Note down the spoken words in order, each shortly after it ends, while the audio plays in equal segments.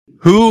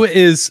Who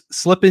is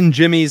slipping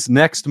Jimmy's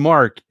next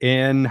mark,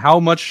 and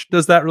how much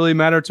does that really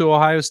matter to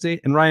Ohio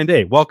State and Ryan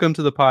Day? Welcome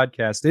to the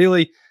podcast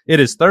daily. It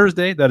is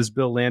Thursday. That is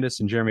Bill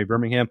Landis and Jeremy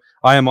Birmignham.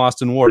 I am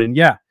Austin Ward. And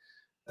yeah,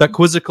 that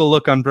quizzical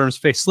look on Birm's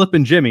face,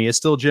 slipping Jimmy is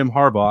still Jim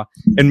Harbaugh.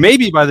 And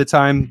maybe by the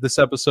time this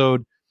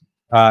episode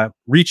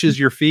reaches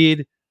your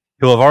feed,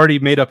 he'll have already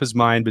made up his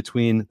mind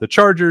between the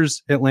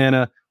Chargers,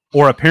 Atlanta,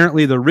 or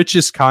apparently the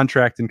richest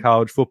contract in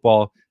college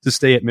football to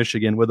stay at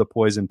Michigan with a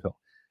poison pill.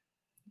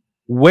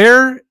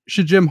 Where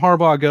should Jim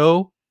Harbaugh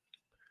go?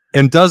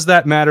 And does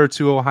that matter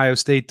to Ohio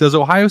State? Does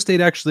Ohio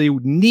State actually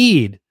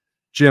need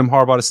Jim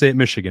Harbaugh to stay at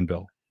Michigan,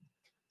 Bill?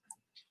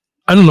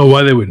 I don't know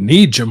why they would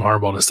need Jim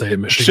Harbaugh to stay at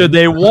Michigan. Should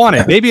they want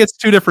it? Maybe it's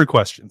two different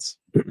questions.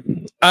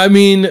 I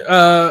mean,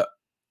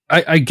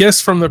 I guess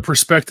from the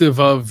perspective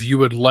of you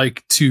would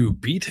like to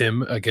beat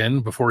him again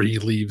before he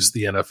leaves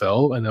the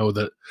NFL. I know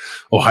that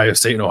Ohio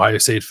State and Ohio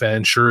State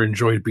fans sure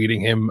enjoyed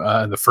beating him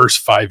in the first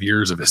 5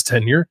 years of his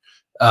tenure.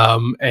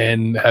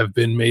 And have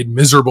been made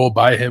miserable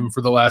by him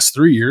for the last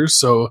 3 years.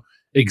 So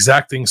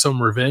exacting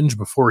some revenge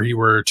before he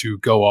were to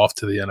go off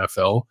to the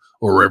NFL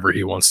or wherever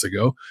he wants to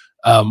go,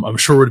 I'm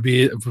sure would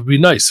be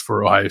nice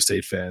for Ohio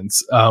State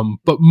fans.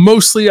 But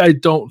mostly I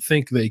don't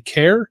think they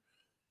care.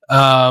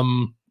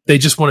 They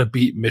just want to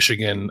beat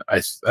Michigan.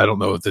 I don't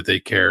know that they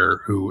care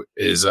who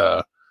is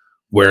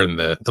wearing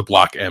the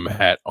Block M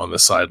hat on the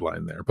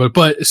sideline there.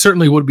 But it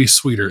certainly would be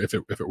sweeter if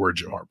it were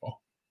Jim Harbaugh.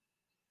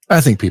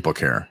 I think people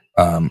care.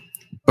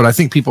 But I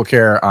think people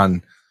care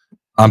on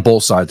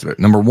both sides of it.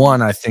 Number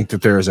one, I think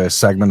that there is a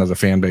segment of the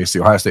fan base, the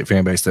Ohio State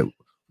fan base, that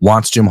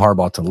wants Jim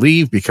Harbaugh to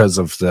leave because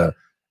of the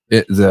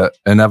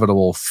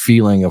inevitable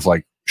feeling of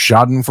like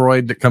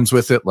Schadenfreude that comes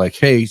with it. Like,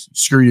 hey,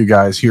 screw you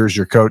guys. Here's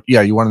your coach.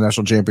 Yeah, you won a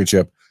national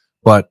championship,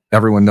 but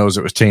everyone knows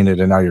it was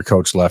tainted, and now your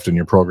coach left, and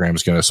your program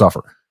is going to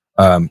suffer.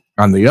 On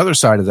the other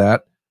side of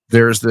that,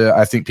 there's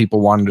I think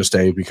people wanted to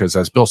stay because,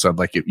 as Bill said,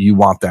 like you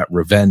want that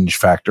revenge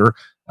factor.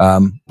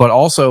 But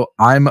also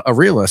I'm a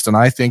realist, and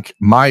I think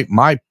my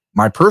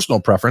personal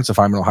preference, if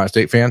I'm an Ohio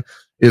State fan,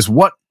 is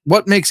what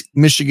makes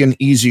Michigan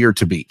easier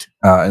to beat.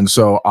 And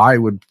so I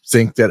would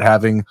think that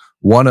having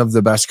one of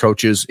the best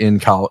coaches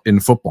in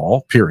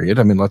football, period.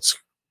 I mean,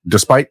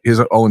 despite his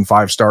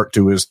 0-5 start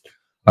to his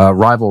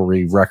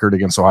rivalry record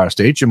against Ohio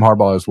State, Jim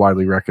Harbaugh is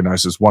widely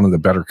recognized as one of the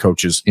better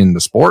coaches in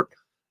the sport.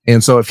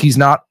 And so if he's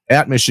not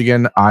at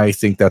Michigan, I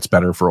think that's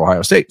better for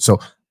Ohio State. So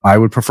I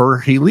would prefer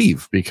he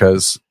leave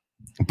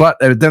but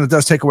then it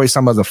does take away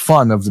some of the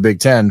fun of the Big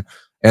Ten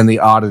and the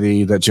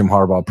oddity that Jim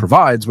Harbaugh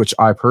provides, which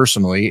I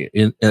personally,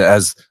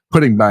 as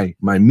putting my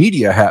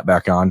media hat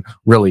back on,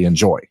 really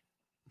enjoy.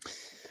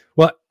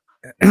 Well,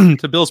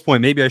 to Bill's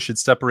point, maybe I should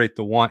separate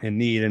the want and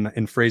need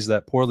and phrase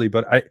that poorly,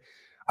 but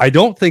I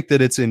don't think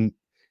that it's an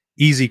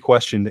easy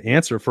question to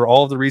answer for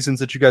all of the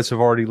reasons that you guys have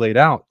already laid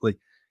out.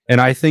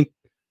 And I think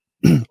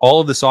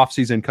all of this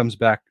offseason comes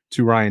back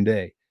to Ryan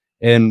Day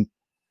and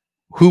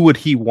who would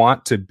he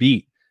want to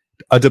beat?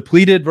 A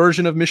depleted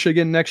version of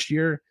Michigan next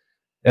year.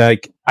 I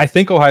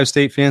think Ohio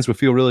State fans would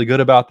feel really good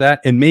about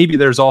that. And maybe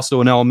there's also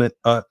an element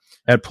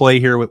at play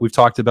here, what we've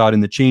talked about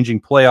in the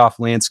changing playoff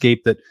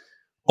landscape, that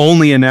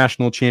only a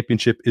national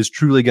championship is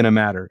truly going to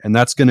matter. And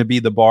that's going to be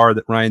the bar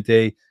that Ryan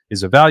Day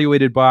is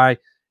evaluated by.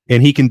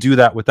 And he can do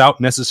that without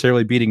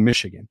necessarily beating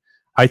Michigan.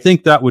 I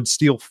think that would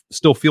still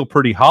feel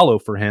pretty hollow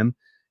for him.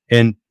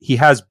 And he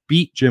has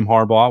beat Jim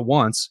Harbaugh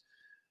once.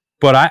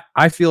 But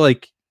I feel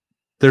like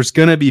there's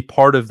going to be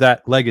part of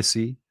that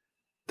legacy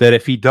that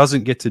if he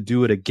doesn't get to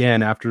do it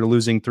again after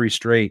losing 3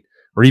 straight,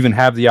 or even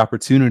have the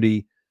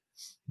opportunity,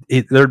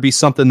 there'd be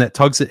something that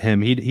tugs at him.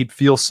 He'd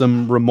feel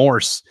some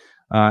remorse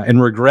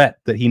and regret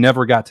that he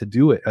never got to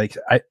do it.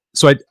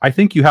 I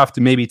think you have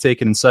to maybe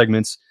take it in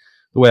segments.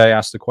 The way I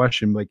asked the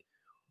question, like,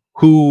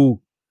 who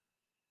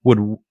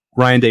would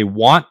Ryan Day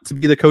want to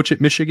be the coach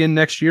at Michigan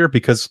next year?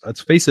 Because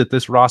let's face it,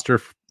 this roster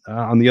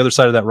on the other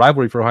side of that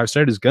rivalry for Ohio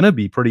State is going to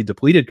be pretty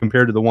depleted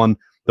compared to the one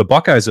the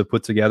Buckeyes have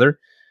put together.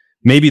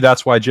 Maybe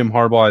that's why Jim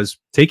Harbaugh is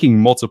taking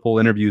multiple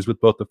interviews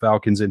with both the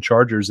Falcons and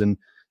Chargers and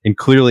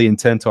clearly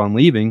intent on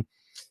leaving.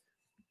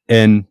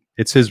 And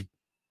it's his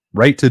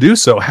right to do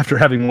so after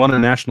having won a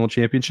national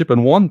championship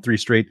and won 3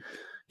 straight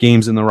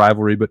games in the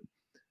rivalry. But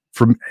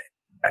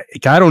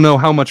I don't know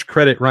how much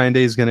credit Ryan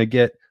Day is going to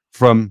get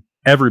from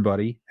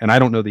everybody, and I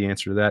don't know the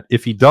answer to that.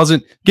 If he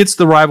gets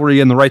the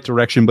rivalry in the right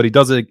direction, but he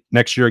does it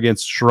next year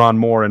against Sherrone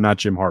Moore and not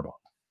Jim Harbaugh.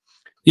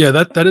 Yeah,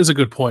 that is a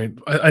good point.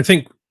 I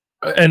think,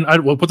 and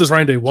what does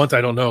Ryan Day want?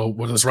 I don't know.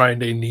 What does Ryan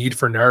Day need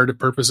for narrative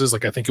purposes?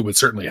 Like, I think it would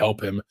certainly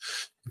help him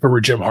if it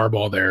were Jim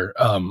Harbaugh there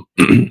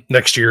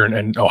next year,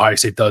 and Ohio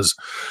State does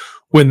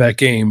win that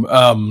game.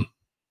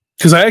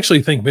 Because I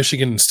actually think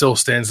Michigan still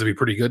stands to be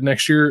pretty good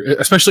next year,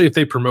 especially if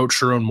they promote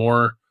Sherrone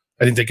Moore.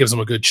 I think that gives them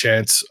a good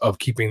chance of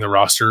keeping the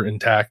roster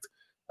intact.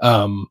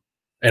 And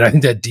I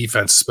think that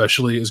defense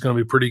especially is going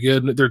to be pretty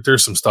good.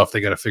 There's some stuff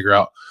they got to figure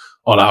out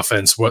on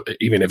offense,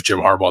 even if Jim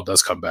Harbaugh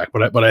does come back.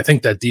 But I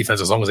think that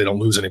defense, as long as they don't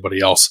lose anybody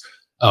else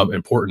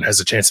important, has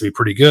a chance to be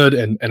pretty good.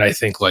 And I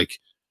think, like,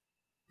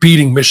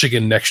 beating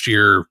Michigan next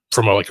year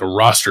from a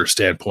roster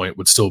standpoint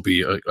would still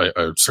be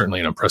certainly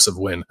an impressive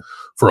win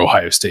for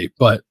Ohio State.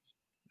 But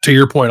to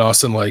your point,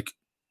 Austin,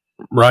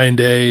 Ryan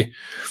Day,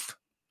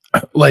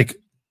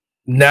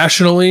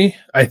 nationally,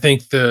 I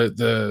think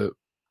the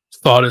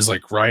thought is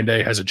Ryan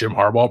Day has a Jim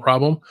Harbaugh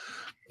problem.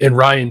 In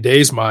Ryan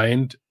Day's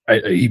mind,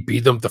 he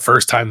beat them the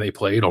first time they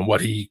played on what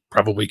he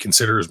probably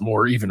considers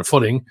more even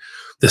footing.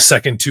 The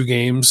second two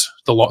games,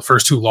 the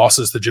first two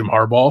losses to Jim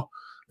Harbaugh,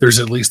 there's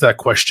at least that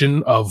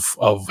question of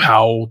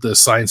how the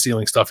sign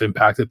stealing stuff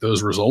impacted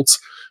those results.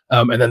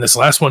 And then this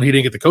last one, he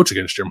didn't get the coach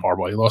against Jim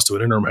Harbaugh. He lost to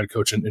an interim head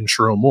coach in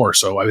Sharon Moore.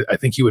 So I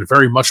think he would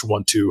very much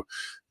want to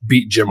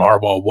beat Jim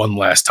Harbaugh one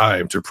last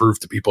time to prove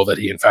to people that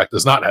he, in fact,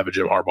 does not have a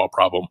Jim Harbaugh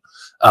problem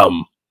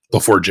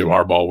before Jim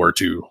Harbaugh were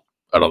to,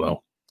 I don't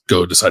know,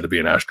 go decide to be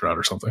an astronaut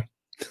or something.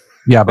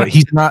 Yeah, but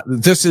he's not.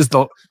 This is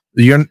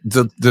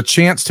the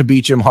chance to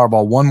beat Jim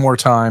Harbaugh one more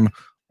time,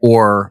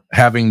 or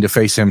having to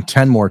face him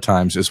 10 more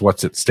times is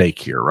what's at stake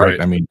here, right?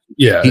 I mean,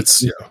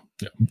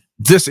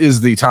 this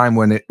is the time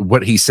when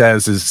what he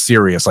says is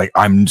serious.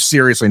 I'm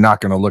seriously not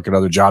going to look at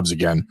other jobs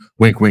again.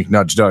 Wink, wink,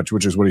 nudge, nudge,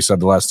 which is what he said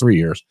the last 3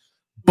 years.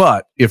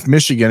 But if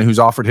Michigan, who's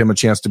offered him a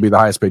chance to be the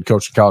highest paid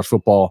coach in college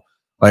football,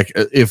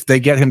 if they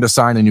get him to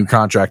sign a new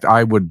contract,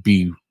 I would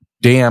be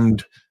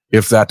damned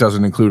if that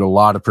doesn't include a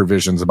lot of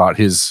provisions about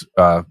his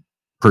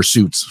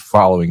pursuits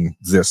following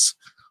this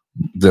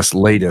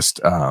latest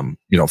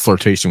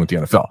flirtation with the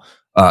NFL.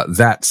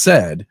 That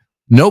said,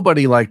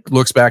 nobody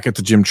looks back at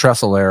the Jim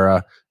Tressel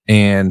era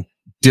and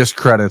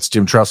discredits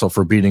Jim Tressel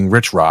for beating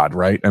Rich Rod,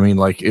 right? I mean,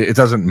 it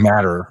doesn't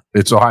matter.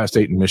 It's Ohio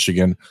State and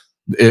Michigan.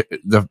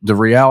 The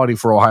reality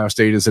for Ohio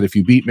State is that if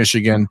you beat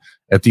Michigan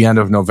at the end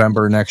of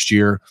November next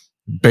year,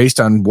 based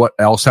on what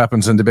else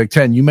happens in the Big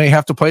Ten, you may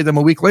have to play them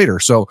a week later.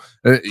 So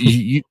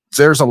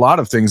there's a lot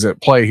of things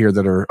at play here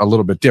that are a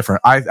little bit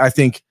different. I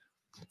think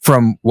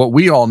from what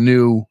we all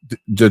knew,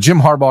 the Jim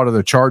Harbaugh to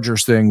the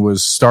Chargers thing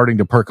was starting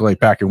to percolate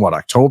back in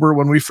October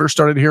when we first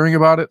started hearing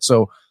about it.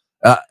 So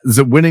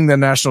the winning the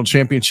national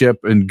championship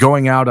and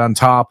going out on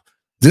top,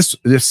 this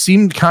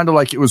seemed kind of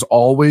like it was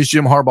always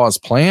Jim Harbaugh's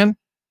plan.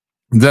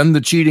 Then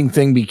the cheating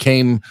thing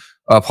became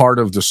a part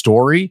of the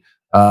story.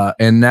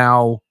 And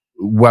now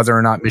whether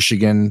or not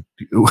Michigan,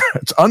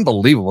 it's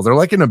unbelievable. They're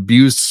like an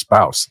abused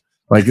spouse.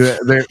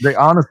 They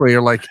honestly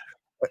are like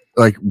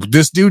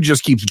this dude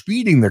just keeps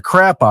beating the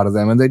crap out of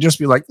them, and they just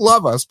be like,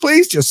 love us,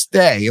 please just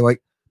stay.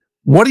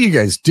 What are you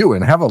guys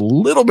doing? Have a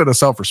little bit of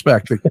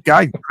self-respect. The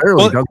guy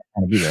clearly doesn't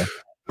want to be there.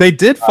 They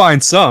did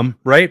find some,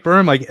 right,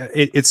 Berm?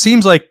 It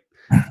seems like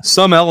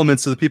some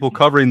elements of the people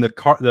covering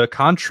the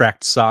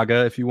contract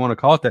saga, if you want to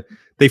call it that,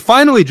 they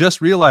finally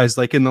just realized,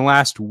 in the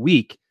last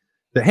week,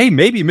 that, hey,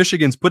 maybe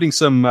Michigan's putting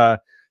some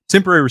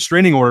temporary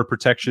restraining order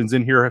protections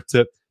in here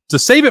to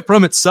save it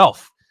from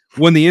itself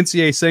when the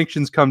NCAA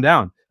sanctions come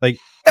down.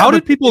 How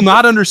did people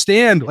not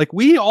understand?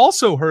 We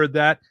also heard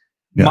that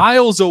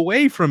miles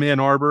away from Ann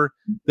Arbor,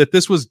 that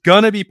this was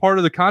going to be part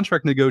of the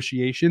contract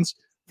negotiations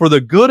for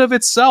the good of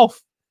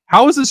itself.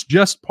 How is this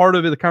just part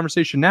of the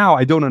conversation now?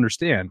 I don't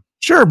understand.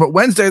 Sure, but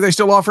Wednesday they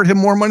still offered him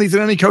more money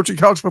than any coach in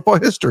college football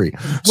history.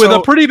 With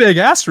a pretty big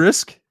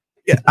asterisk.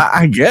 Yeah,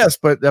 I guess.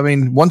 But I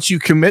mean, once you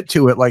commit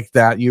to it like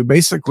that, you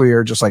basically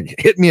are just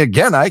hit me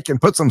again. I can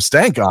put some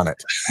stank on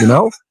it.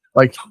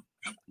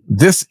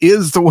 This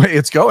is the way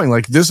it's going.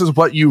 This is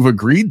what you've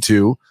agreed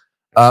to.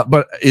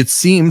 But it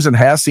seems and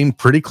has seemed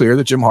pretty clear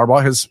that Jim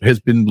Harbaugh has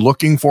been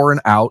looking for an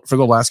out for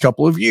the last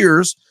couple of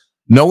years.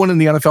 No one in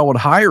the NFL would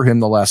hire him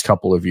the last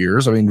couple of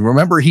years. I mean,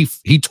 remember, he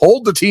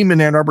told the team in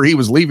Ann Arbor he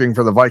was leaving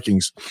for the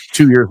Vikings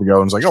 2 years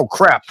ago, and was oh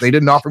crap, they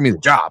didn't offer me the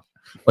job.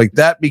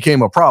 That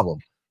became a problem.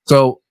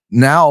 So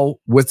now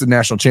with the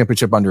national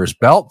championship under his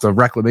belt, the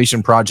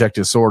reclamation project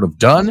is sort of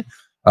done.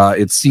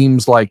 It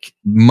seems like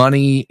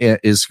money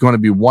is going to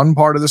be one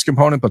part of this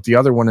component, but the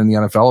other one in the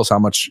NFL is how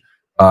much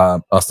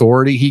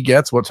authority he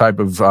gets, what type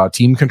of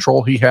team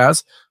control he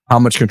has, how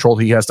much control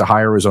he has to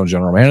hire his own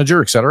general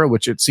manager, et cetera,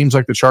 which it seems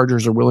like the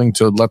Chargers are willing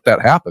to let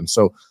that happen.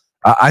 So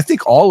I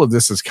think all of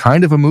this is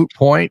kind of a moot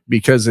point,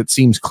 because it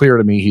seems clear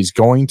to me he's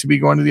going to be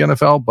going to the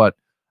NFL, but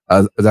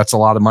that's a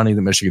lot of money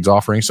that Michigan's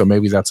offering. So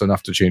maybe that's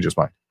enough to change his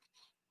mind.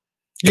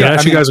 Can I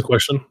ask you guys a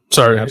question?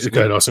 Sorry, go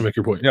ahead, also make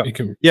your point. No,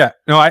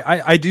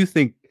 I do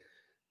think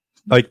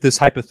this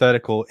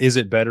hypothetical, is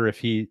it better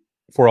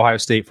for Ohio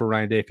State, for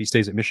Ryan Day, if he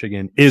stays at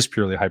Michigan, is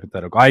purely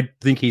hypothetical. I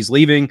think he's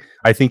leaving.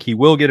 I think he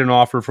will get an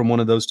offer from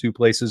one of those two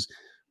places,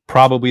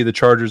 probably the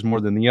Chargers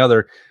more than the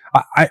other.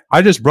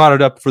 I just brought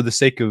it up for the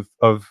sake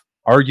of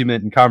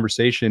argument and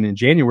conversation in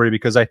January,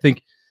 because I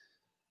think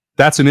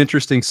that's an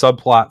interesting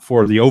subplot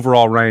for the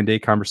overall Ryan Day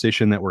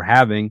conversation that we're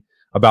having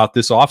about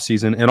this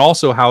offseason, and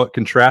also how it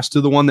contrasts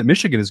to the one that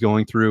Michigan is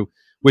going through,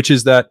 which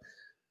is that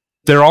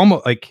they're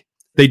almost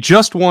they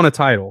just won a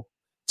title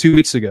 2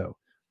 weeks ago,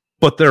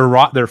 but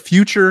their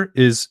future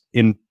is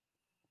in,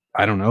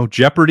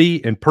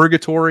 jeopardy and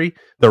purgatory.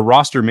 Their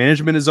roster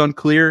management is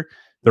unclear.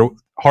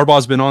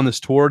 Harbaugh's been on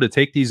this tour to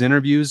take these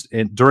interviews,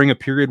 and during a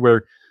period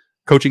where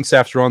coaching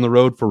staffs are on the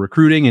road for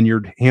recruiting and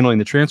you're handling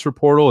the transfer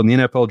portal and the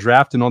NFL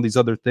draft and all these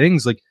other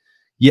things. Like,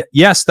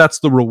 yes, that's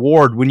the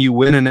reward when you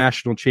win a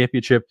national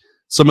championship.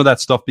 Some of that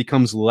stuff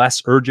becomes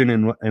less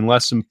urgent and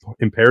less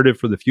imperative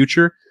for the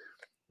future.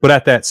 But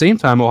at that same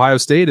time, Ohio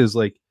State is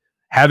like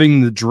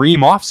having the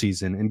dream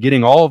offseason and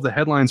getting all of the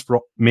headlines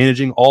for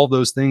managing all of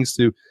those things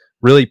to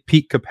really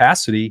peak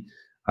capacity.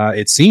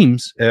 It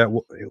seems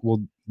the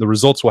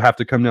results will have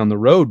to come down the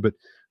road, but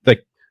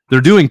like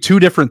they're doing two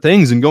different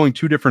things and going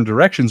two different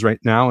directions right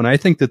now. And I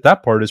think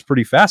that part is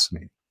pretty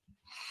fascinating.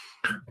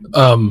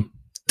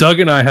 Doug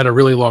and I had a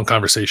really long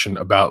conversation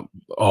about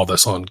all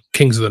this on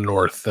Kings of the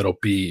North. That'll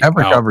be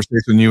every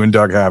conversation you and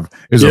Doug have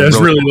is it's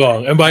really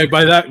long. And by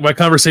that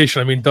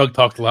conversation, I mean Doug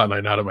talked a lot and I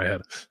nodded my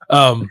head.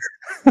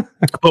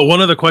 But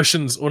one of the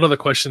questions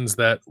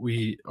that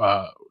we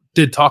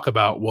did talk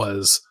about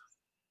was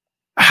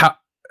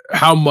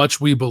how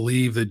much we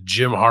believe that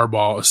Jim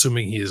Harbaugh,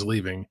 assuming he is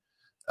leaving,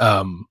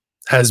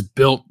 has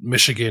built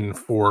Michigan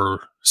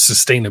for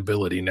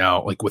sustainability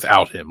now, like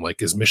without him.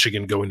 Like, is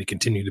Michigan going to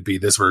continue to be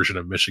this version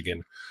of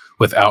Michigan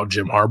without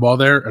Jim Harbaugh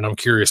there? And I'm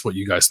curious what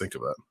you guys think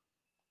of that.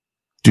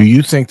 Do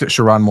you think that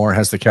Sherrone Moore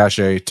has the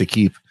cachet to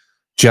keep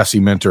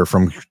Jesse Minter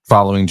from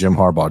following Jim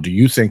Harbaugh? Do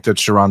you think that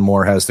Sherrone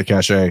Moore has the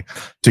cachet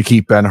to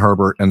keep Ben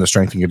Herbert and the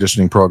strength and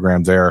conditioning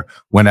program there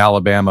when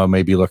Alabama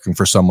may be looking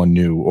for someone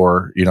new,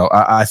 or,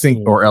 I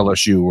think, or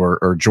LSU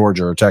or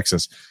Georgia or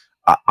Texas?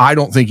 I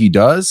don't think he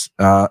does.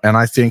 And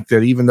I think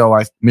that even though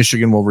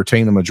Michigan will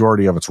retain the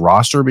majority of its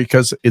roster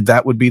because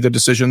that would be the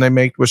decision they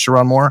make with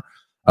Sherrone Moore,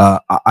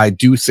 I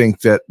do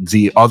think that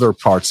the other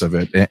parts of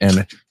it,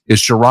 and is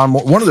Sherrone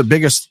Moore, one of the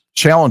biggest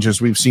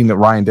challenges we've seen that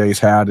Ryan Day's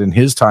had in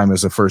his time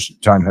as a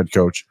first-time head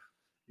coach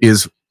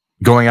is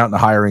going out and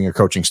hiring a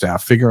coaching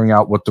staff, figuring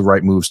out what the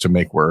right moves to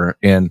make were.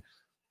 And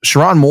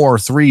Sherrone Moore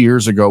 3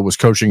 years ago was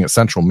coaching at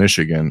Central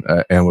Michigan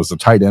and was the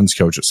tight ends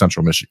coach at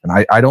Central Michigan.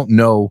 I don't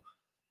know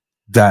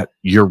that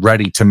you're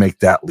ready to make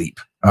that leap.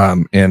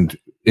 And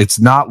it's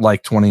not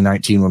like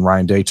 2019 when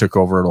Ryan Day took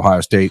over at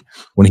Ohio State,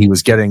 when he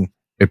was getting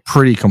a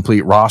pretty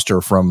complete roster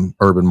from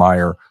Urban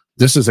Meyer.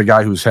 This is a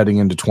guy who's heading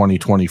into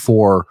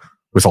 2024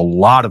 with a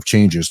lot of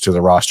changes to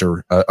the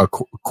roster, a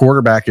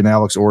quarterback in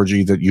Alex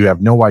Orji that you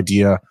have no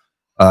idea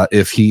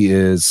if he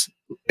is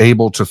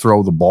able to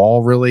throw the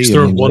ball really. He's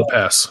thrown one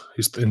pass.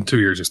 He's in 2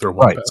 years. He's thrown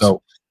one pass.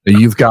 So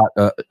you've got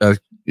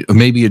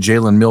maybe a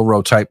Jalen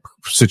Milroe type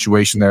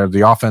situation there.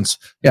 The offense,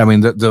 I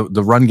mean,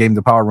 the run game,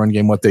 the power run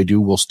game, what they do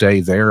will stay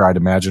there, I'd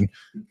imagine.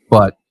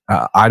 But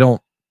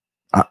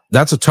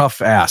that's a tough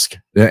ask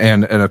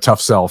and a tough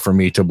sell for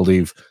me to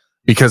believe,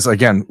 because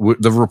again,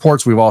 the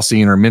reports we've all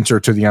seen are Minter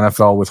to the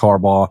NFL with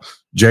Harbaugh,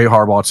 Jay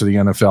Harbaugh to the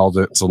NFL.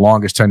 That's the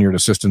longest tenured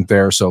assistant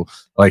there. So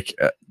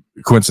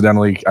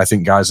coincidentally, I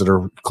think guys that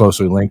are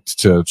closely linked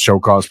to show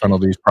cause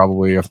penalties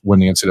probably when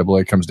the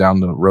NCAA comes down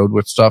the road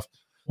with stuff.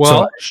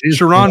 Well,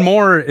 Sherrone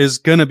Moore is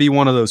going to be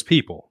one of those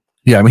people.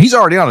 Yeah, I mean, he's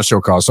already on a show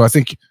cause, so I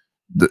think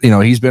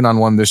he's been on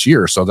one this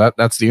year. So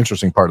that's the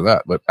interesting part of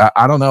that. But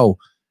I don't know.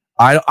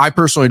 I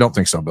personally don't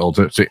think so, Bill.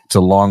 To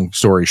long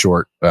story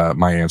short,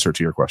 my answer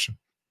to your question,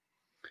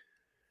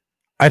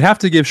 I'd have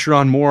to give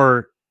Sherrone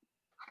Moore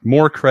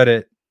more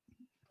credit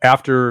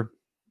after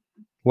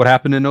what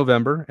happened in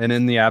November and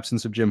in the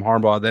absence of Jim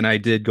Harbaugh than I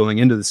did going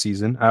into the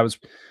season. I was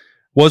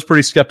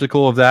pretty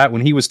skeptical of that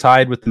when he was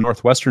tied with the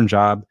Northwestern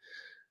job.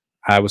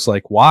 I was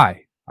like,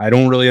 why? I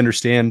don't really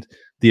understand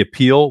the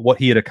appeal, what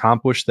he had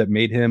accomplished that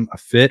made him a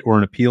fit or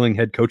an appealing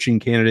head coaching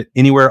candidate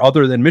anywhere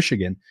other than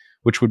Michigan,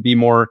 which would be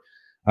more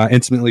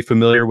intimately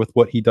familiar with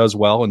what he does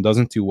well and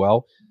doesn't do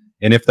well.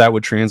 And if that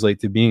would translate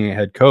to being a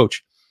head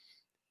coach,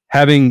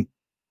 having,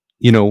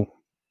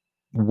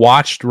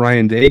 watched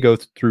Ryan Day go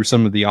through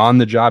some of the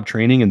on-the-job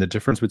training and the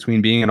difference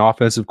between being an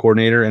offensive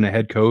coordinator and a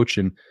head coach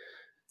and,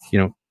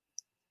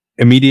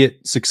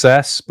 immediate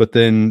success, but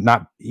then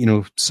not,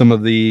 some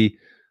of the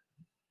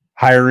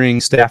hiring,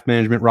 staff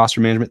management,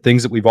 roster management,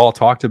 things that we've all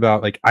talked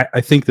about. Like,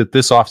 I think that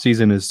this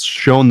offseason has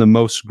shown the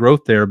most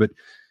growth there, but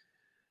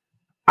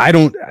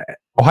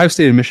Ohio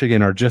State and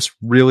Michigan are just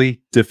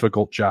really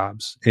difficult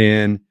jobs.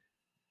 And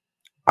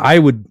I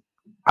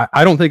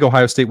don't think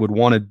Ohio State would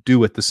want to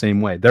do it the same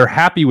way. They're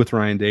happy with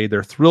Ryan Day.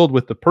 They're thrilled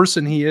with the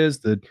person he is,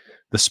 the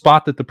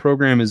spot that the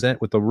program is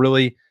at with a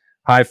really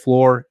high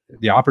floor,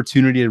 the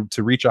opportunity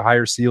to reach a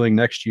higher ceiling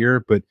next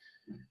year. But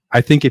I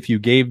think if you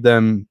gave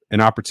them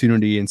an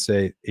opportunity and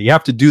say, you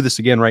have to do this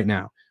again right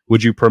now,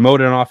 would you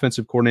promote an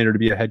offensive coordinator to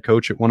be a head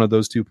coach at one of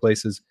those two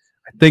places?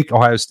 I think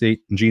Ohio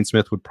State and Gene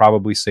Smith would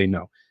probably say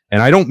no.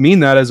 And I don't mean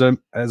that as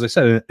I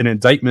said, an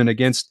indictment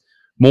against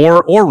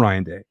Moore or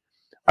Ryan Day.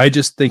 I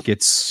just think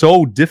it's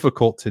so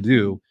difficult to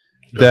do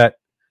that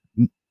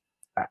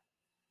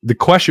the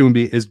question would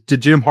be,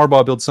 did Jim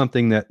Harbaugh build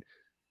something that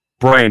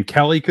Brian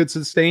Kelly could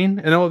sustain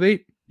and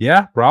elevate?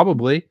 Yeah,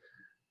 probably.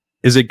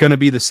 Is it going to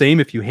be the same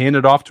if you hand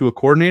it off to a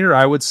coordinator?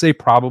 I would say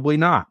probably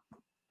not.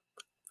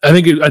 I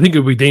think it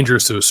would be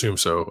dangerous to assume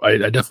so. I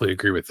definitely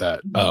agree with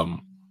that.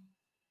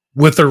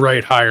 With the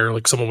right hire,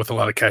 like someone with a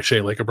lot of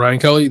cachet, like a Brian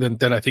Kelly,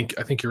 then I think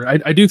you're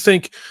right. I do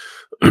think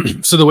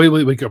So the way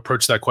we could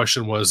approach that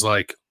question was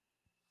like,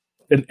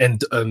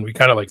 and we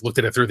kind of like looked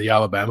at it through the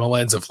Alabama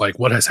lens of like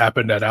what has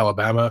happened at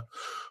Alabama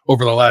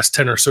over the last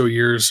 10 or so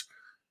years.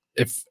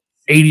 If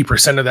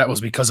 80% of that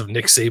was because of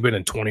Nick Saban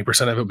and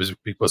 20% of it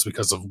was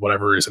because of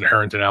whatever is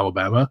inherent in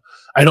Alabama,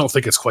 I don't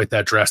think it's quite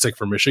that drastic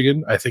for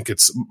Michigan. I think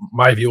it's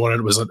my view on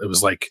it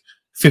was like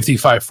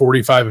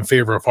 55-45 in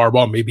favor of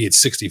Harbaugh. Maybe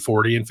it's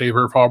 60-40 in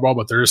favor of Harbaugh,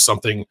 but there is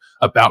something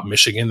about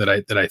Michigan that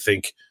I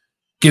think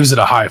gives it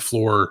a high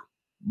floor.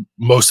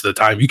 Most of the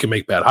time you can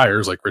make bad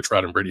hires like Rich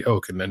Rod and Brady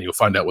Hoke, and then you'll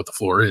find out what the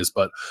floor is.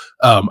 But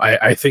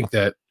I think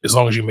that as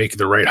long as you make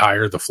the right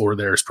hire, the floor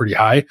there is pretty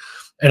high.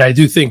 And I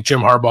do think Jim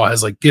Harbaugh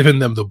has like given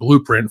them the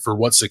blueprint for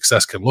what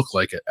success can look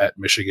like at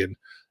Michigan.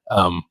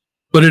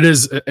 But it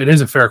is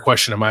a fair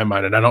question in my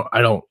mind. And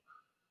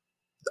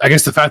I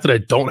guess the fact that I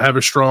don't have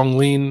a strong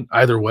lean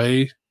either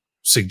way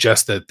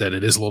suggests that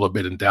it is a little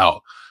bit in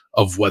doubt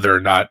of whether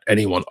or not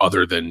anyone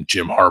other than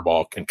Jim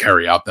Harbaugh can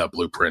carry out that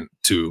blueprint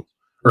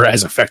or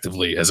as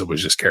effectively as it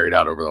was just carried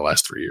out over the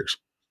last 3 years.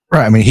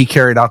 Right. I mean, he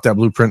carried out that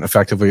blueprint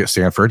effectively at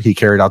Stanford. He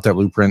carried out that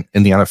blueprint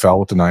in the NFL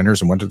with the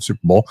Niners and went to the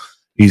Super Bowl.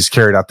 He's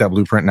carried out that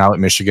blueprint now at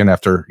Michigan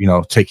after,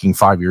 taking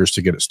 6 years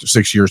to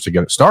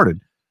get it started.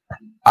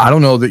 I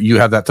don't know that you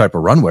have that type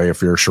of runway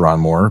if you're Sherrone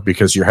Moore,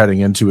 because you're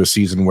heading into a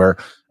season where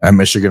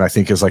Michigan, I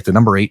think, is like the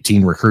number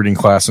 18 recruiting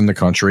class in the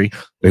country.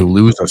 They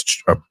lose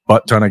a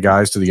butt ton of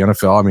guys to the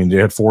NFL. I mean, they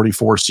had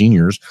 44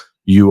 seniors.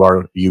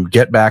 You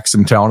get back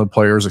some talented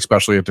players,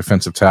 especially at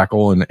defensive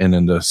tackle and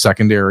in the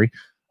secondary.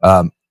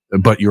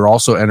 But you're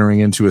also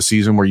entering into a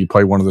season where you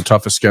play one of the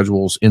toughest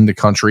schedules in the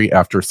country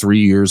after 3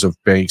 years of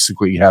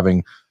basically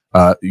having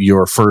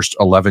your first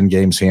 11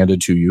 games handed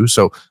to you.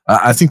 So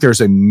I think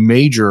there's a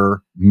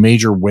major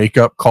wake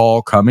up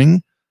call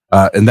coming.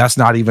 And that's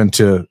not even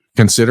to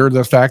consider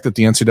the fact that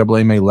the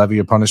NCAA may levy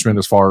a punishment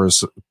as far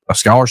as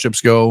scholarships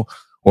go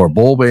or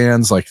bowl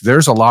bans. Like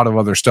there's a lot of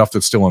other stuff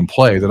that's still in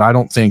play that I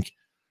don't think,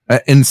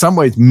 in some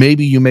ways,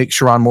 maybe you make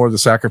Sherrone Moore the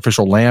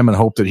sacrificial lamb and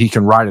hope that he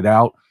can ride it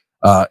out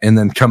and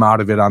then come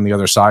out of it on the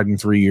other side in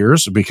 3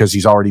 years because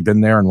he's already been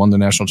there and won the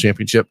national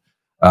championship.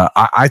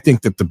 I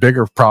think that the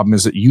bigger problem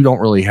is that you don't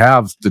really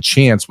have the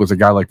chance with a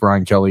guy like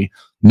Brian Kelly,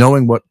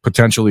 knowing what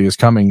potentially is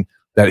coming,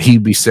 that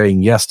he'd be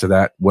saying yes to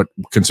that,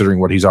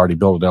 considering what he's already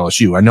built at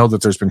LSU. I know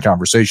that there's been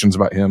conversations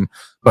about him,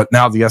 but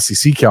now the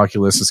SEC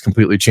calculus has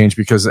completely changed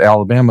because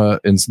Alabama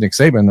and Nick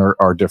Saban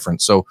are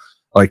different. So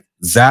like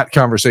that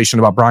conversation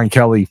about Brian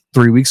Kelly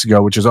 3 weeks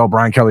ago, which is,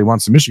 Brian Kelly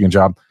wants the Michigan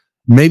job.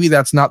 Maybe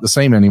that's not the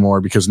same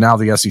anymore because now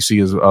the SEC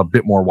is a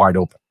bit more wide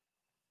open.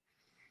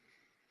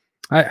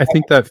 I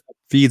think that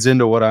feeds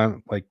into what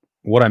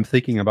I'm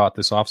thinking about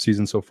this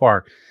offseason so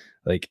far.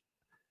 Like,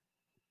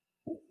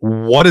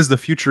 what does the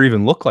future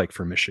even look like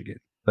for Michigan?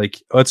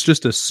 Like, let's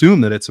just assume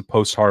that it's a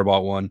post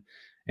Harbaugh one,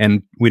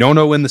 and we don't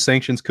know when the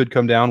sanctions could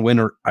come down. When,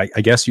 or I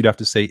guess you'd have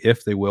to say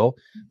if they will,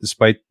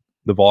 despite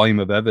the volume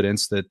of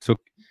evidence that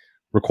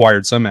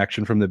required some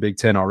action from the Big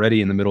Ten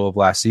already in the middle of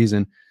last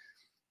season.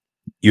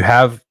 You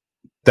have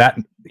that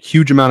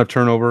huge amount of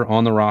turnover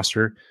on the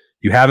roster.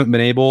 You haven't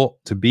been able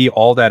to be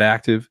all that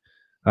active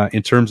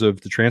in terms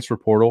of the transfer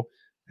portal.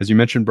 As you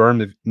mentioned, Berm,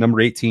 the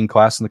number 18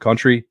 class in the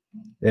country.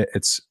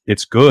 It's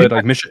good.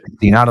 Like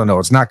Michigan, I don't know.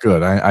 It's not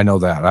good. I know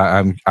that.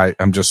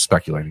 I'm just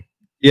speculating.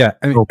 Yeah,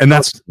 I mean, and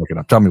that's looking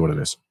up. Tell me what it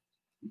is.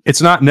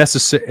 It's not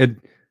necessary.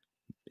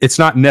 It's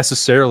not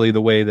necessarily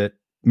the way that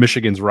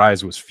Michigan's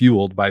rise was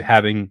fueled by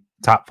having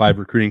top 5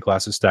 recruiting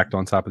classes stacked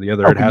on top of the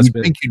other. It has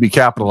been. I think you'd be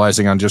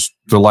capitalizing on just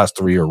the last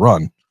 3 year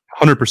run.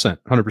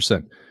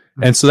 100%.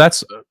 And so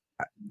that's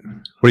what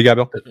do you got,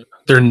 Bill?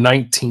 They're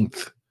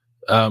 19th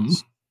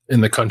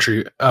in the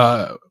country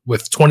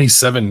with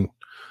 27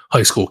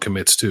 high school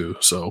commits too.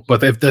 So,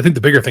 but I think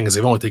the bigger thing is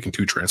they've only taken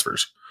 2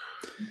 transfers.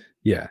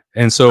 Yeah,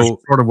 and so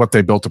that's sort of what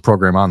they built the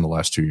program on the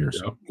last 2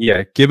 years.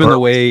 Yeah, given the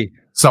way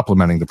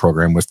supplementing the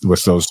program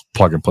with those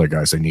plug and play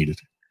guys they needed.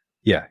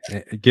 Yeah,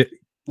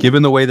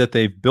 given the way that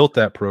they've built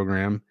that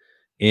program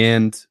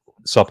and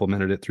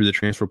supplemented it through the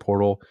transfer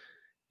portal,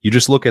 you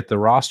just look at the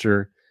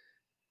roster,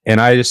 and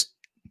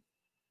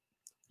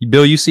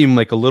Bill, you seem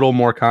like a little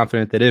more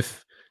confident that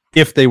if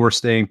they were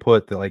staying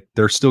put, that like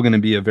they're still going to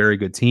be a very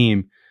good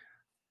team.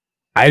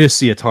 I just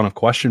see a ton of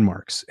question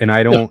marks, and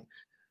I don't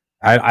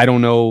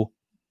know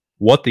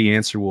what the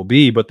answer will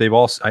be. But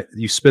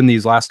you spend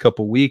these last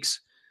couple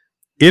weeks,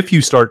 if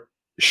you start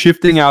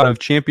shifting out of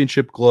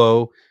championship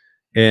glow,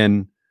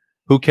 and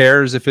who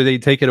cares if they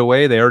take it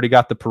away? They already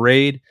got the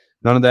parade.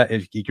 None of that.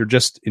 If you're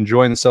just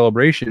enjoying the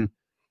celebration,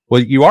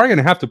 well, you are going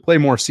to have to play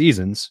more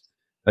seasons.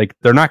 Like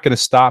they're not going to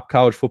stop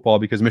college football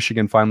because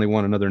Michigan finally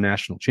won another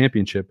national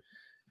championship.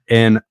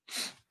 And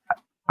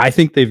I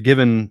think they've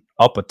given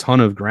up a ton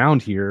of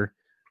ground here,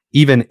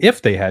 even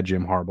if they had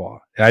Jim Harbaugh.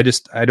 I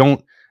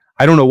don't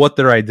know what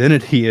their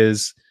identity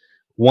is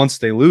once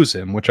they lose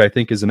him, which I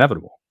think is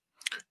inevitable.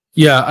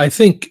 Yeah, I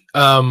think,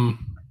 I'm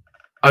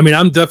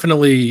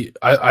definitely,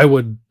 I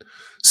would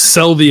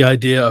sell the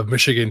idea of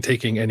Michigan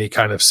taking any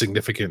kind of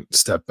significant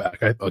step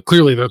back.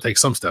 Clearly, they'll take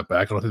some step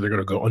back. I don't think they're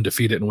going to go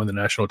undefeated and win the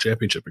national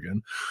championship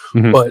again.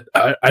 Mm-hmm. But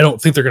I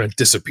don't think they're going to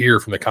disappear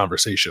from the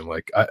conversation.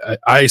 Like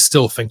I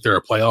still think they're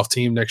a playoff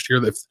team next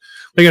year. If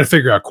they got to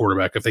figure out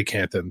quarterback. If they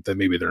can't, then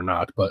maybe they're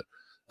not. But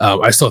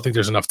I still think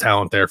there's enough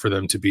talent there for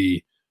them to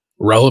be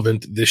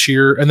relevant this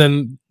year. And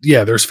then,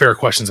 yeah, there's fair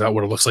questions about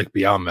what it looks like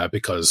beyond that,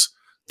 because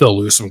they'll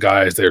lose some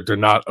guys. They're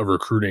not a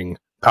recruiting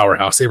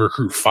powerhouse. They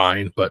recruit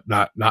fine, but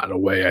not in a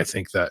way I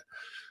think that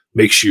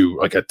makes you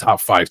like a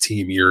top 5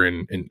 team year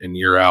in and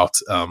year out.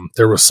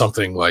 There was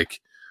something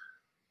like,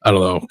 I don't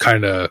know,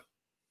 kind of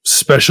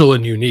special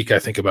and unique, I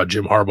think, about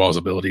Jim Harbaugh's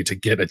ability to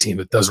get a team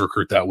that does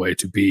recruit that way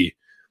to be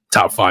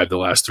top 5 the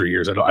last 3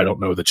 years. I don't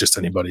know that just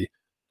anybody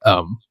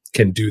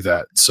can do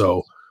that.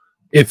 So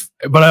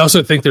but I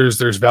also think there's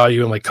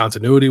value in like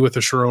continuity with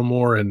the Sharon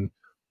Moore, and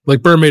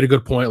like Burn made a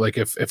good point. Like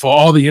if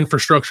all the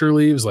infrastructure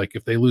leaves, like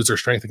if they lose their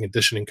strength and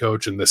conditioning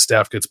coach and the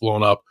staff gets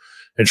blown up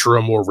and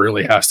Sharon Moore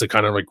really has to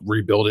kind of like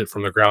rebuild it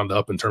from the ground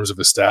up in terms of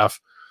his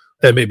staff,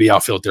 then maybe I'll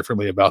feel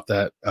differently about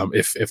that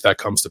if that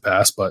comes to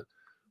pass. But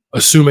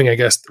assuming, I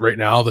guess, right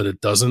now that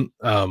it doesn't,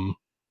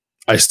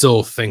 I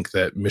still think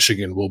that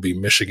Michigan will be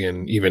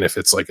Michigan, even if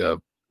it's like a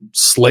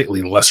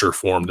slightly lesser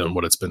form than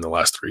what it's been the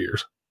last 3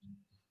 years.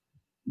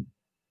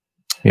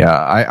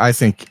 Yeah, I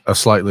think a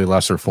slightly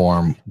lesser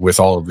form with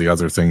all of the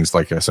other things,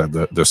 like I said,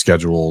 the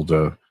schedule,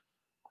 the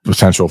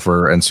potential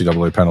for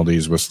NCAA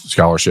penalties with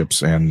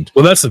scholarships, and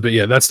that's the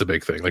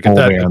big thing. Like if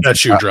that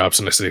shoe drops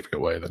in a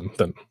significant way,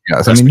 then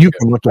yeah, I mean you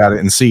can look at it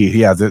and see,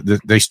 yeah,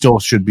 they still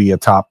should be a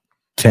top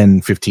 10,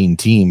 15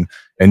 team,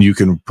 and you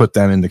can put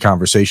them in the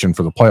conversation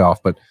for the playoff.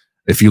 But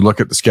if you look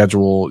at the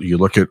schedule, you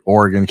look at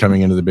Oregon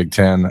coming into the Big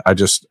Ten, I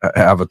just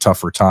have a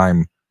tougher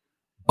time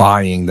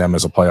buying them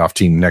as a playoff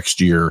team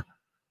next year.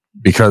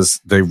 Because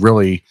they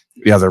really,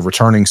 they're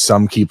returning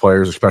some key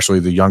players, especially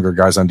the younger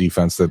guys on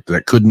defense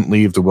that couldn't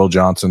leave, the Will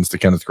Johnsons, the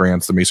Kenneth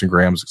Grants, the Mason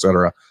Grahams,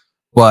 etc.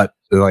 But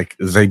like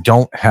they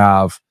don't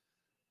have,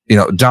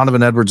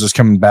 Donovan Edwards is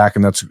coming back,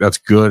 and that's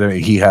good. I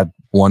mean, he had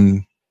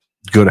one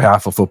good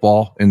half of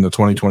football in the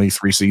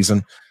 2023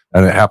 season,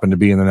 and it happened to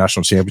be in the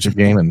national championship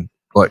game. And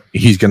but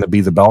he's going to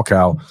be the bell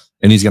cow,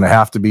 and he's going to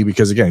have to be,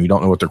 because again, you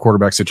don't know what their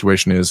quarterback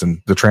situation is,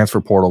 and the transfer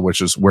portal,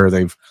 which is where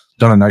they've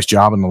done a nice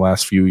job in the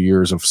last few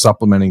years of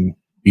supplementing,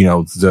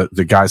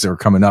 the guys that are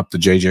coming up, the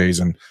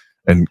JJs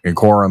and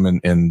Corum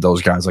and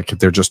those guys, like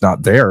they're just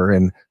not there.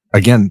 And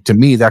again, to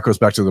me, that goes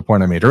back to the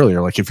point I made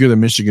earlier. Like if you're the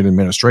Michigan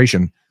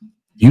administration,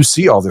 you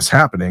see all this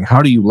happening.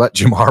 How do you let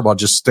Jim Harbaugh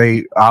just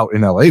stay out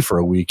in LA for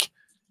a week?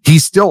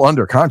 He's still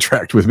under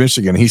contract with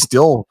Michigan. He's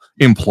still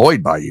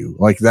employed by you.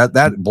 Like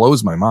that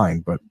blows my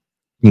mind, but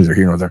neither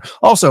here nor there.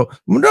 Also,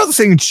 another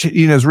thing,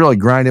 is really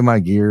grinding my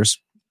gears.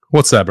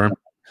 What's that, Berm?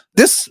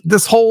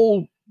 This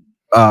whole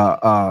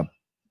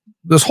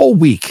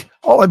week,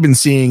 all I've been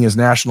seeing is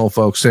national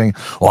folks saying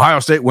Ohio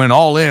State went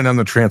all in on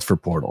the transfer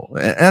portal,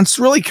 and it's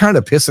really kind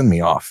of pissing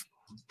me off.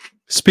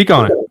 Speak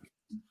on it.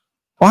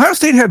 Ohio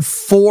State had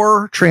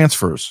 4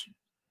 transfers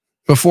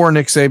before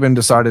Nick Saban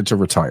decided to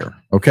retire.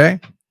 Okay,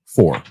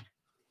 4,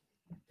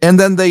 and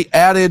then they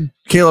added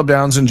Caleb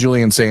Downs and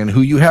Julian Sayin,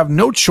 who you have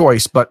no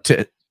choice but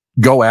to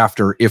go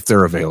after if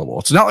they're available.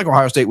 It's not like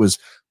Ohio State was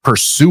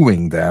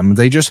pursuing them.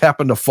 They just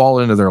happened to fall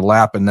into their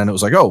lap, and then it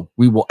was like, oh,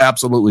 we will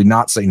absolutely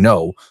not say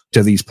no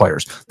to these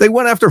players. They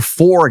went after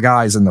 4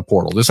 guys in the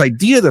portal. This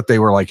idea that they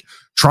were like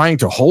trying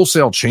to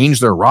wholesale change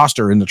their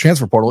roster in the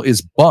transfer portal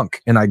is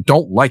bunk, and I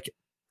don't like it.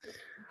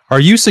 Are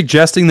you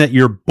suggesting that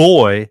your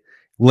boy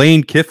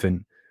Lane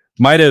Kiffin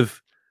might have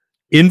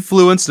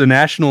influenced a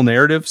national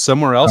narrative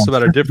somewhere else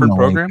about a different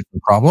program?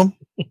 Problem?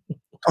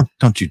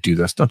 Don't you do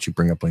this. Don't you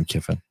bring up Lane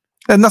Kiffin.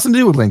 It had nothing to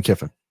do with Lane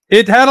Kiffin.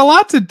 It had a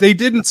lot to. They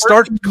didn't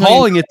start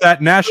calling it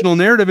that national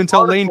narrative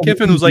until Lane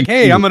Kiffin was like,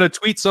 "Hey, I'm going to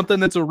tweet something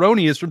that's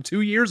erroneous from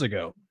 2 years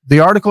ago." The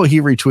article he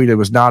retweeted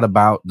was not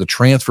about the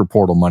transfer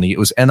portal money. It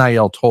was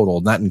NIL total,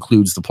 and that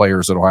includes the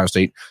players that Ohio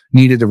State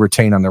needed to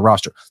retain on their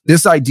roster.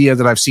 This idea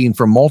that I've seen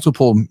from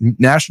multiple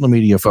national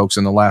media folks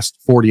in the last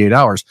 48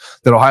 hours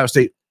that Ohio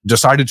State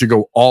decided to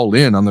go all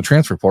in on the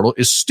transfer portal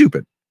is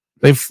stupid.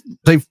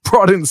 They've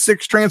brought in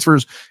 6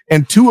 transfers,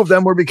 and 2 of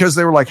them were because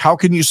they were like, how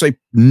can you say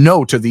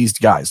no to these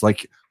guys?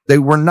 Like, they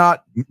were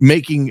not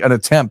making an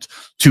attempt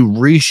to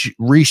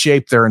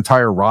reshape their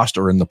entire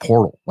roster in the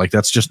portal. Like,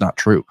 that's just not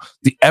true.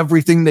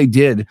 Everything they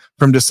did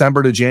from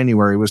December to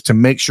January was to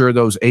make sure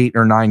those 8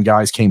 or 9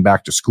 guys came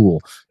back to school.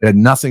 It had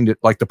nothing to,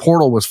 like, the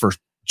portal was for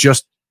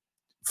just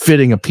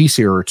fitting a piece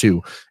here or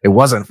two. It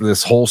wasn't for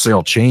this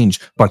wholesale change,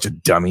 bunch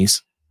of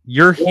dummies.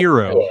 Your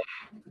hero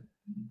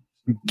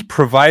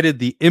provided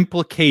the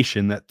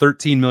implication that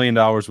 $13 million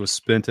was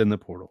spent in the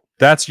portal.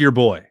 That's your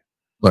boy.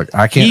 Look,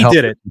 I can't help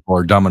it. People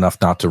are dumb enough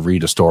not to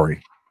read a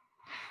story.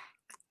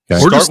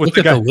 Okay. Or just look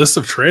at the list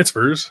of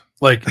transfers.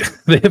 Like,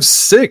 they have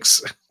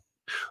 6.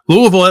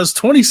 Louisville has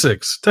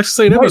 26. Texas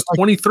A&M has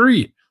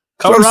 23.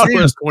 Colorado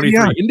has 23.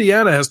 Yeah.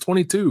 Indiana has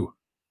 22.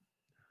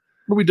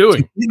 What are we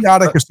doing? It's an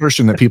idiotic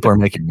assertion that people are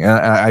making.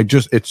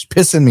 It's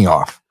pissing me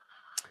off.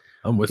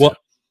 I'm with you.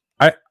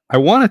 I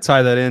want to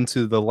tie that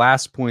into the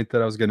last point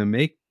that I was going to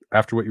make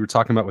after what you were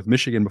talking about with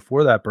Michigan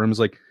before that, Berm, is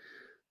like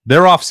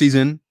their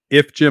offseason,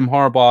 if Jim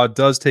Harbaugh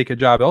does take a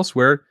job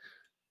elsewhere,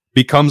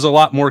 becomes a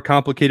lot more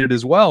complicated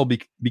as well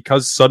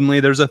because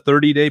suddenly there's a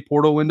 30-day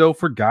portal window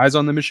for guys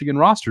on the Michigan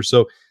roster.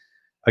 So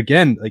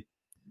again, like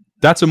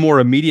that's a more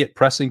immediate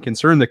pressing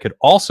concern that could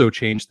also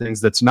change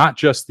things. That's not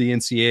just the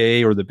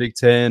NCAA or the Big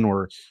Ten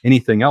or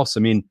anything else. I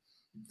mean,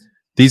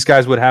 these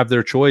guys would have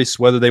their choice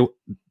whether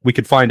we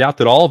could find out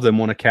that all of them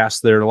want to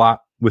cast their lot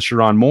with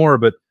Sherrone Moore,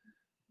 but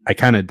I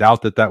kind of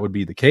doubt that would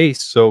be the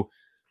case. So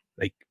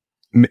like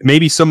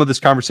maybe some of this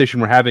conversation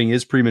we're having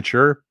is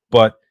premature,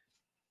 but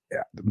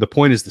the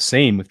point is the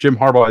same. If Jim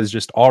Harbaugh is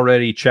just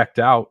already checked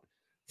out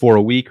for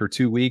a week or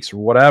 2 weeks or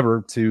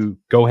whatever to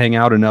go hang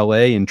out in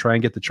LA and try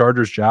and get the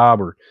Chargers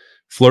job or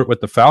flirt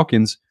with the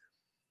Falcons,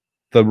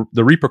 the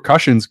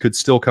repercussions could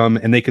still come,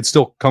 and they could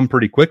still come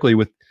pretty quickly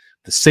with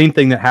the same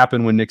thing that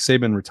happened when Nick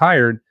Saban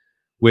retired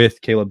with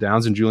Caleb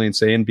Downs and Julian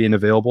Sayin being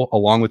available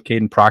along with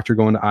Caden Proctor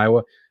going to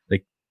Iowa.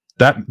 Like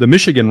that, the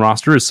Michigan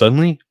roster is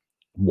suddenly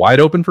wide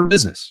open for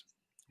business.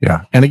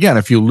 Yeah. And again,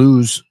 if you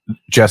lose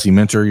Jesse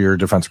Minter, your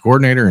defensive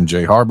coordinator, and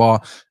Jay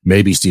Harbaugh,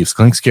 maybe Steve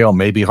Clinkscale,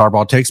 maybe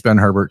Harbaugh takes Ben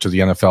Herbert to the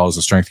NFL as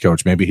a strength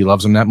coach. Maybe he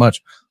loves him that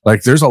much.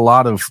 Like there's a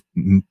lot of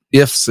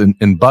ifs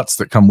and buts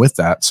that come with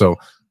that. So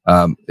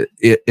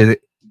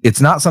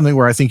it's not something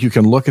where I think you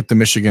can look at the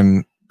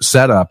Michigan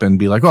setup and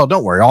be like, well,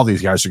 don't worry, all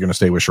these guys are going to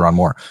stay with Sherrone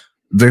Moore.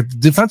 The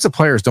defensive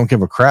players don't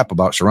give a crap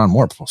about Sherrone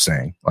Moore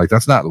staying. Like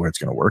that's not the way it's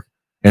going to work.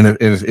 And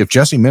if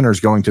Jesse Minter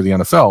is going to the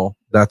NFL,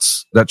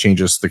 that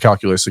changes the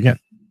calculus again.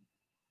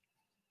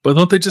 But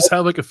don't they just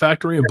have like a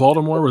factory in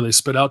Baltimore where they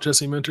spit out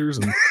Jesse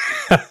Minters and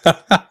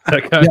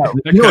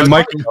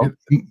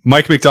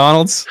Mike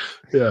McDonald's?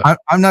 Yeah,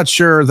 I'm not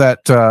sure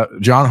that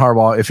John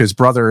Harbaugh, if his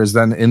brother is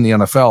then in the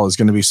NFL, is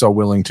going to be so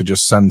willing to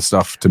just send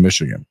stuff to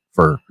Michigan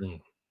for.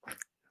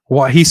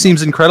 Well, he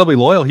seems incredibly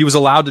loyal. He was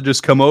allowed to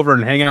just come over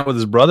and hang out with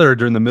his brother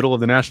during the middle of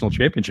the national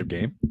championship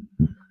game.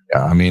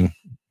 Yeah, I mean,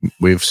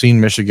 we've seen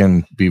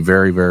Michigan be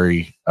very,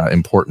 very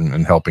important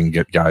in helping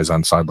get guys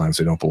on sidelines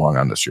they don't belong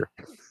on this year.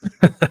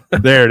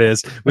 There it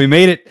is. We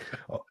made it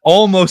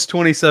almost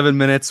 27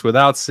 minutes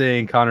without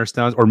saying Connor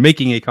Stallions or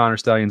making a Connor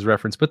Stallions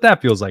reference, but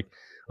that feels like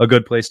a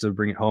good place to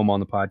bring it home on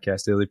the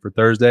podcast daily for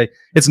Thursday.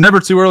 It's never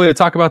too early to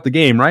talk about the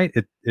game, right?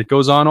 It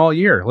goes on all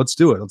year. Let's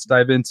do it. Let's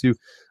dive into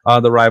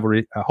the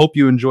rivalry. I hope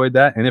you enjoyed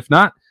that. And if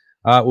not,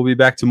 we'll be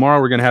back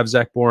tomorrow. We're going to have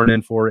Zach Boren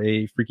in for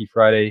a Freaky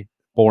Friday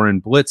Boren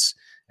Blitz.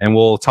 And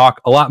we'll talk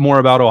a lot more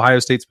about Ohio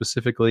State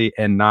specifically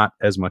and not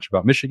as much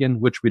about Michigan,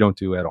 which we don't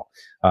do at all.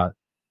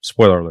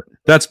 Spoiler alert.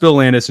 That's Bill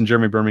Landis and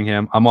Jeremy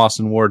Birmingham. I'm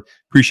Austin Ward.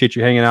 Appreciate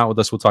you hanging out with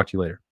us. We'll talk to you later.